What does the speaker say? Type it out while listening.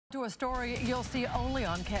To a story you'll see only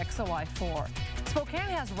on KXLY 4. Spokane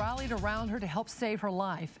has rallied around her to help save her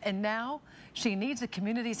life, and now she needs the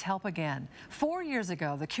community's help again. 4 years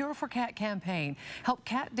ago, the Cure for Cat campaign helped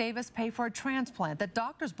Cat Davis pay for a transplant that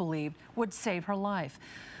doctors believed would save her life.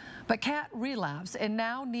 But Cat relapsed and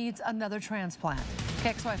now needs another transplant.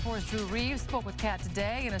 KXLY 4's Drew Reeves spoke with Cat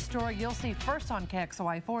today in a story you'll see first on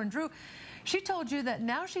KXLY 4. And Drew, she told you that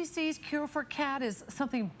now she sees Cure for Cat as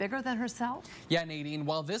something bigger than herself? Yeah, Nadine,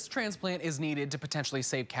 while this transplant is needed to potentially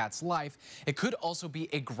save Cat's life, it could also be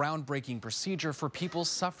a groundbreaking procedure for people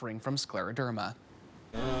suffering from scleroderma.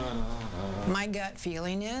 My gut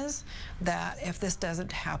feeling is that if this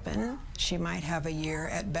doesn't happen, she might have a year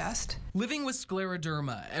at best. Living with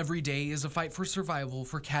scleroderma every day is a fight for survival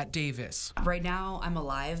for Cat Davis. Right now, I'm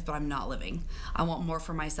alive, but I'm not living. I want more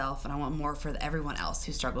for myself, and I want more for everyone else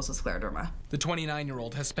who struggles with scleroderma. The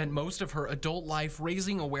 29-year-old has spent most of her adult life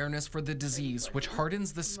raising awareness for the disease, which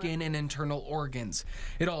hardens the skin and internal organs.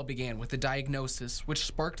 It all began with the diagnosis, which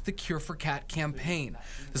sparked the Cure for Cat campaign.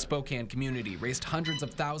 The Spokane community raised hundreds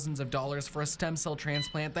of thousands of dollars for a stem cell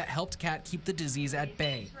transplant that helped Cat keep the disease at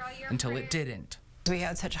bay, until it didn't. We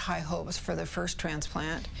had such high hopes for the first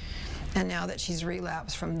transplant, and now that she's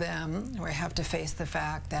relapsed from them, we have to face the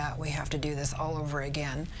fact that we have to do this all over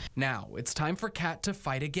again. Now it's time for Cat to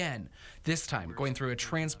fight again, this time going through a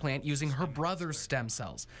transplant using her brother's stem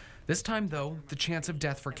cells. This time, though, the chance of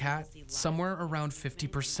death for Cat, somewhere around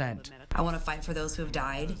 50%. I want to fight for those who have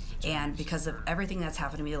died, and because of everything that's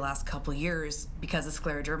happened to me the last couple years, because of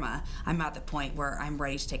scleroderma, I'm at the point where I'm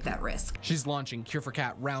ready to take that risk. She's launching Cure for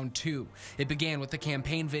Cat Round 2. It began with the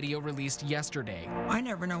campaign video released yesterday. I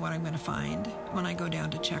never know what I'm going to find when I go down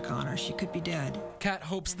to check on her. She could be dead. Cat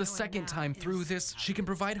hopes the second time through this, she can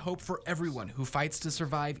provide hope for everyone who fights to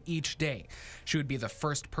survive each day. She would be the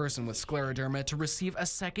first person with scleroderma to receive a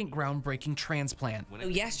second groundbreaking transplant.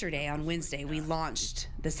 Yesterday, on Wednesday, we launched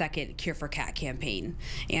the second Cure for Cat campaign,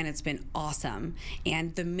 and it's been awesome.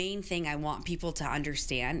 And the main thing I want people to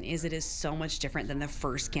understand is it is so much different than the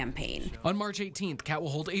first campaign. On March 18th, Cat will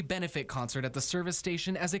hold a benefit concert at the service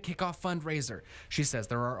station as a kickoff fundraiser. She says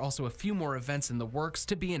there are also a few more events in the works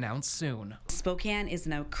to be announced soon. Spokane is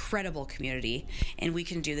an incredible community, and we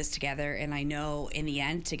can do this together, and I know in the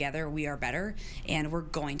end, together we are better, and we're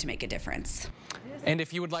going to make a difference. And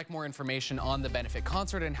if you would like more information on the benefit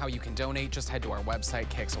concert and how you can donate, just head to our website,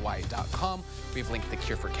 KXLY.com. We've linked the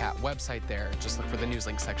Cure for Cat website there. Just look for the news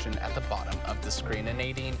link section at the bottom of the screen. And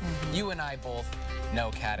Nadine, you and I both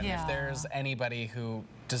know Cat, and if there's anybody who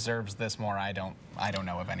deserves this more, I don't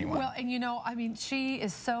know of anyone. Well, and you know, I mean, she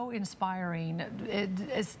is so inspiring.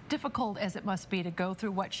 As difficult as it must be to go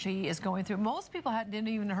through what she is going through. Most people hadn't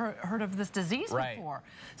even heard of this disease before.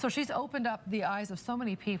 So she's opened up the eyes of so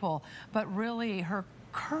many people, but really her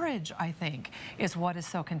courage, I think, is what is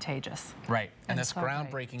so contagious. Right, and this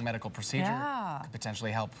groundbreaking medical procedure could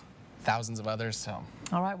potentially help thousands of others. So,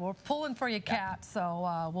 all right, we're pulling for you, Cat,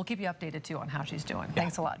 so we'll keep you updated too on how she's doing.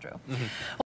 Thanks a lot, Drew.